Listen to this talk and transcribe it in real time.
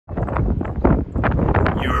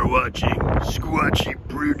You're watching Squatchy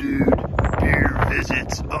Brew Dude Beer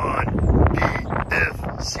Visits on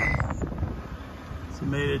BFC. So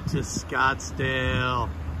made it to Scottsdale.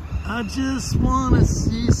 I just want to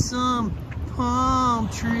see some palm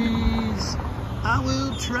trees. I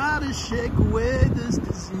will try to shake away this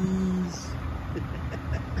disease.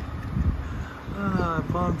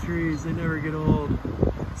 Palm trees, they never get old.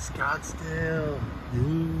 Scottsdale.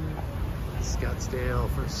 Scottsdale,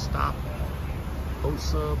 first stop.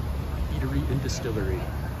 OSUB Eatery and Distillery.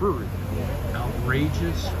 Brewery.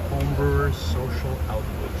 Outrageous Homebrewers Social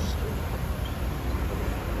Outpost.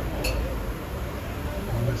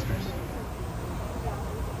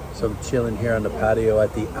 So I'm chilling here on the patio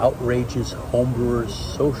at the Outrageous Homebrewers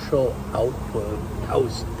Social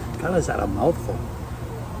Outpost. God, is that a mouthful?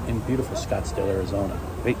 In beautiful Scottsdale, Arizona.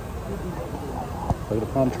 Wait. Look at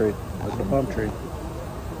the palm tree. Look at the palm tree.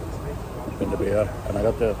 It's been to be here. And I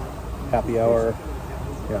got the happy hour.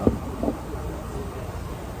 Yeah.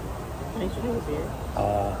 Nice beer.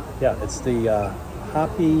 Yeah, it's the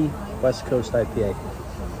Hoppy West Coast IPA.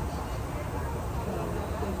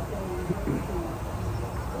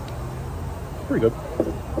 Pretty good.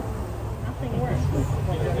 Nothing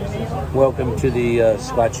worse. Welcome to the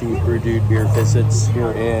Squatchy Brew Dude Beer Visits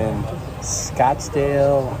here in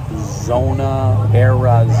Scottsdale,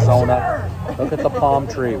 Arizona. Look at the palm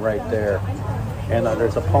tree right there. And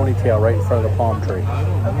there's a ponytail right in front of the palm tree.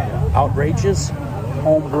 Outrageous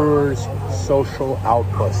Homebrewers Social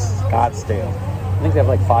Outpost, Scottsdale. I think they have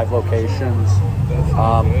like 5 locations.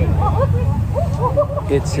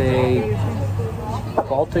 It's a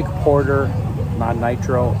Baltic Porter,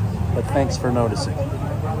 non-nitro, but thanks for noticing.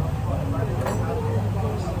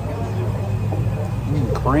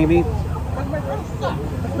 Creamy. A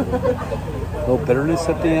little bitterness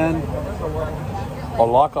at the end.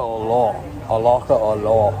 Alaka Allah. Alaka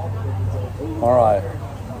Allah. All right.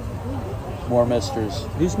 More misters.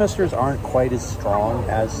 These misters aren't quite as strong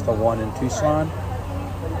as the one in Tucson,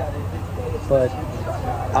 but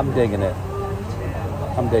I'm digging it.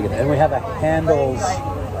 I'm digging it. And we have a Handel's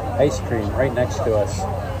ice cream right next to us.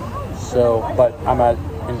 So, but I'm not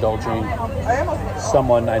indulging.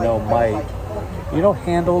 Someone I know might. You know,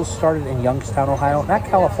 Handel's started in Youngstown, Ohio? Not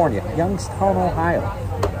California, Youngstown, Ohio.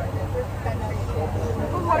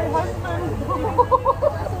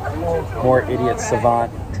 More idiot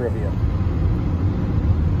savant trivia.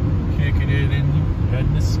 Kicking it in,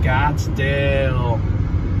 heading to Scottsdale.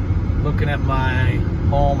 Looking at my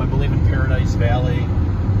home, I believe in Paradise Valley.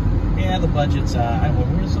 Yeah, the budget's,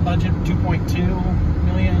 where's the budget? 2.2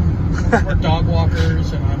 million for dog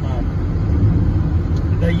walkers, and I'm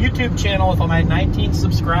the YouTube channel, if I'm at 19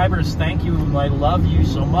 subscribers, thank you, I love you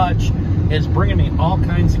so much, is bringing me all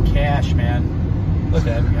kinds of cash, man. Look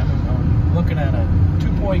at me, I'm looking at a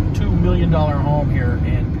 $2.2 million home here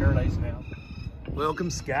in Paradise Valley. Welcome,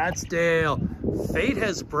 Scottsdale. Fate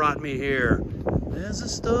has brought me here. There's a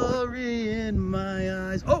story in my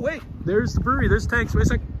eyes. Oh, wait, there's the brewery, there's tanks. Wait a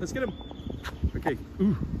sec, let's get him. Okay,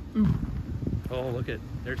 ooh. Oh, look at,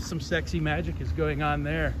 there's some sexy magic is going on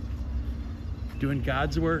there. Doing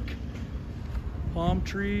God's work. Palm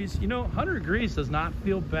trees. You know, 100 degrees does not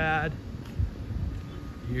feel bad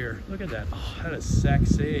here. Look at that. Oh, that is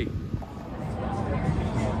sexy.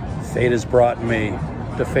 Fate has brought me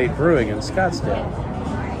to Fate Brewing in Scottsdale.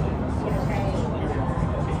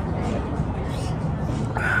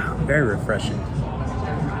 Very refreshing.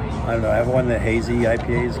 I don't know, I have one of the hazy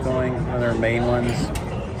IPAs going, one of their main ones.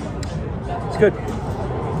 It's good.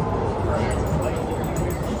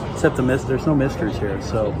 Except there's no misters here,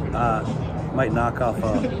 so might knock off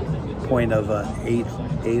a point of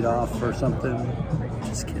 8 off or something.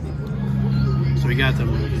 Just kidding. So we got the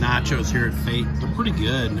nachos here at Fate. They're pretty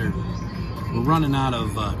good. We're running out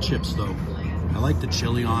of chips though. I like the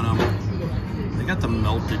chili on them. They got the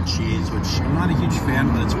melted cheese, which I'm not a huge fan,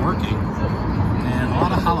 but it's working. And a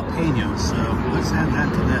lot of jalapenos, so let's add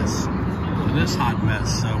that to this hot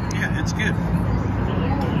mess. So yeah, it's good.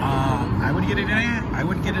 I would get it again. I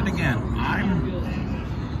would get it again.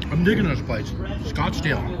 I'm digging this place.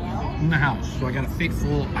 Scottsdale in the house. So I got a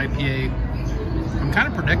faithful IPA. I'm kind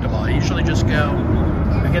of predictable. I usually just go,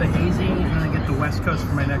 I get a hazy and I get the West Coast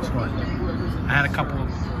for my next one. I had a couple of,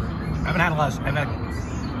 I haven't had a lot, I've had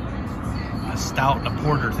a stout and a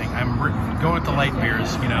porter thing. I'm going with the light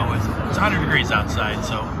beers, you know, it's 100 degrees outside.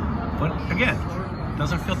 So, but again,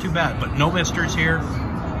 doesn't feel too bad, but no misters here.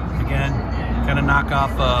 Again, gonna knock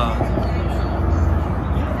off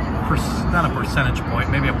not a percentage point,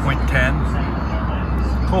 maybe a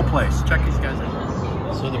 0.10. Cool place. Check these guys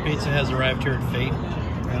out. So the pizza has arrived here at Fate,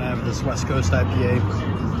 and I have this West Coast IPA.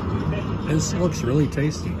 This looks really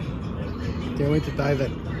tasty. Can't wait to dive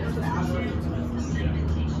in.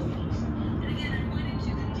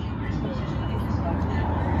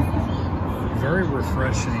 Very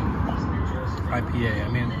refreshing IPA. I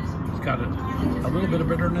mean, it's got a little bit of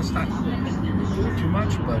bitterness, not too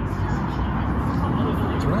much, but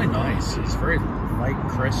it's really nice. It's very light,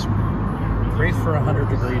 crisp. Great for a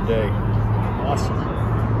 100-degree day. Awesome.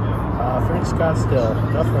 If you're in Scottsdale,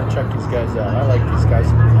 definitely check these guys out. I like these guys.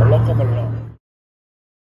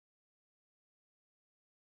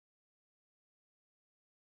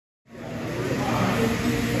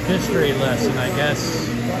 History lesson, I guess.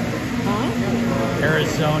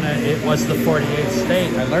 Arizona, it was the 48th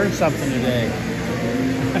state. I learned something today.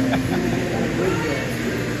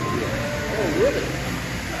 Oh, really?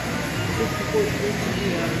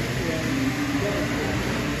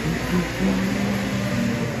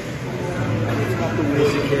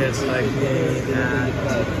 Crazy kids like me, Dad.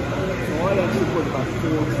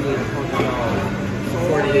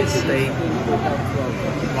 48th state,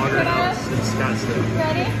 modern house in Scottsdale.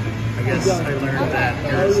 I guess I learned that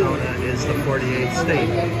Arizona is the 48th state.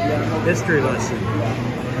 History lesson.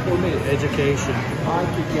 Education.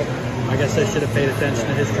 I guess I should have paid attention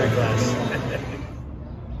to history class.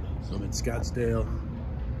 So I'm in Scottsdale,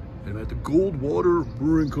 and I'm at the Goldwater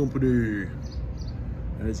Brewing Company.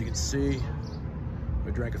 And as you can see, I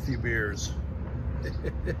drank a few beers.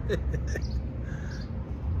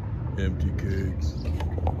 Empty kegs.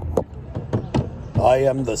 I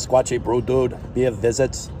am the Squatchy Brew Dude, beer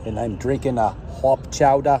visits, and I'm drinking a hop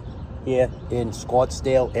chowder here in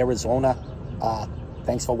Scottsdale, Arizona.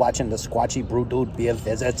 Thanks for watching the Squatchy Brew Dude beer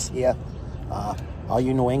visits here. All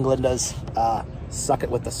you New Englanders, suck it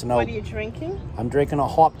with the snow. What are you drinking? I'm drinking a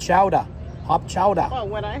hop chowder. Hop chowder. Oh,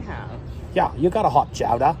 what I have. Yeah, you got a hop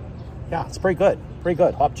chowder. Yeah, it's pretty good. Pretty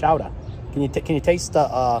good, hop chowder. Can you taste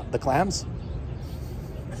the clams?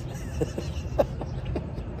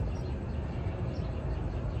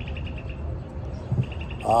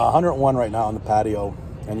 101 right now on the patio,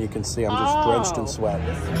 and you can see I'm just drenched in sweat.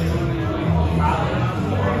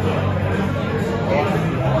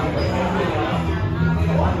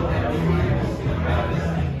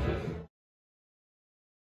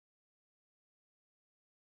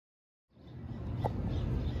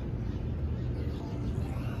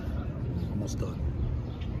 Almost done.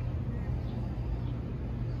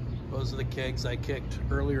 Those are the kegs I kicked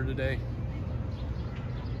earlier today.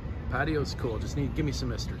 Patio's cool. Just give me some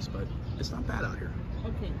misters, but it's not bad out here.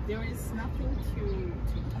 Okay, there is nothing to eat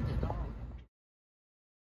at all.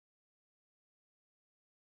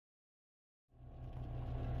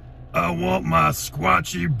 I want my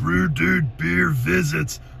Squatchy Brew Dude beer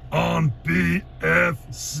visits on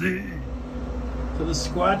BFC. So the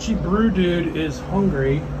Squatchy Brew Dude is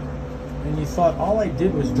hungry, and you thought all I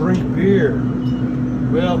did was drink beer.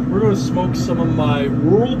 Well, we're going to smoke some of my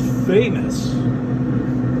world famous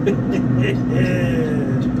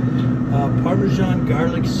Parmesan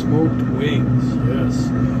garlic smoked wings. Yes.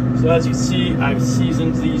 So as you see, I've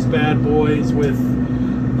seasoned these bad boys with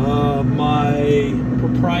my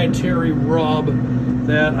proprietary rub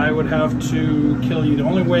that I would have to kill you. The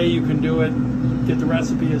only way you can do it, get the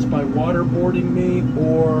recipe, is by waterboarding me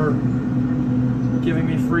or giving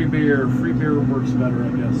me free beer. Free beer works better, I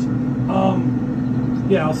guess.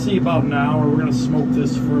 Yeah, I'll see about an hour. We're gonna smoke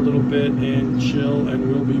this for a little bit and chill, and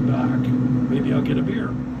we'll be back. Maybe I'll get a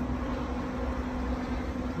beer.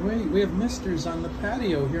 Wait, we have misters on the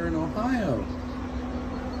patio here in Ohio.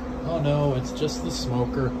 Oh no, it's just the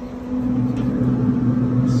smoker.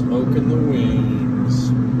 Smoking the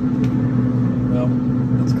wings. Well,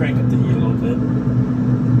 let's crank up the heat a little bit.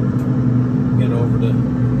 Get over to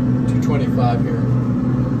 225 here.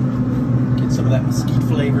 Get some of that mesquite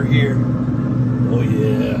flavor here. Oh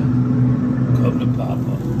yeah, come to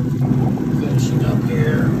Papa. Finishing up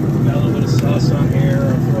here. Got a little bit of sauce on here.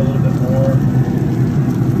 I'll throw a little bit more.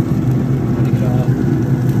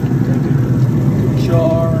 Good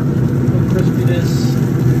char, a little crispiness,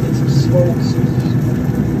 and some smoke,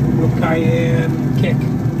 some real cayenne kick.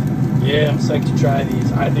 Yeah, I'm psyched to try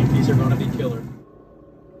these. I think these are going to be killer.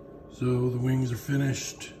 So the wings are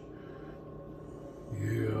finished.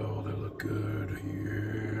 Yeah, they look good.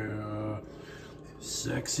 Yeah.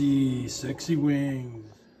 Sexy, sexy wings.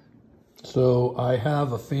 So I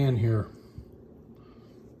have a fan here,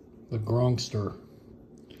 the Gronkster.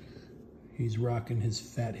 He's rocking his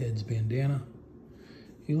Fatheads bandana.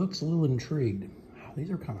 He looks a little intrigued.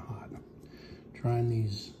 These are kind of hot. Trying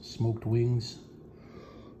these smoked wings,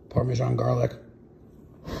 Parmesan garlic.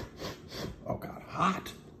 Oh God,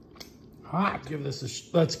 hot, hot.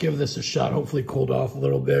 Let's give this a shot. Hopefully cooled off a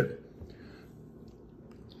little bit.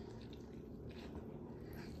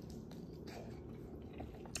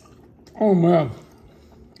 Oh man.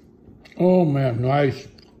 Oh man, nice.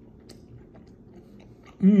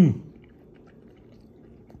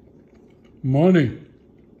 Money.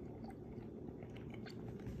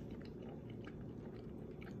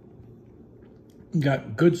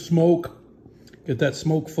 Got good smoke. Get that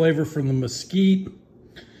smoke flavor from the mesquite.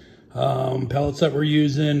 Pellets that we're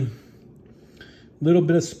using. Little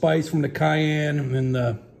bit of spice from the cayenne and then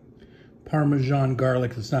the Parmesan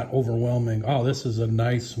garlic. It's not overwhelming. Oh, this is a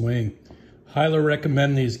nice wing. Highly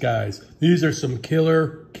recommend these guys. These are some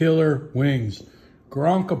killer wings.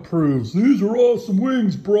 Gronk approves. These are awesome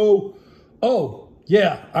wings, bro. Oh,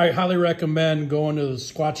 yeah. I highly recommend going to the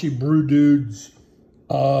Squatchy Brew Dudes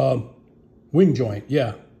wing joint.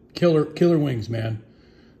 Yeah. Killer wings, man.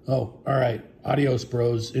 Oh, all right. Adios,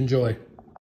 bros. Enjoy.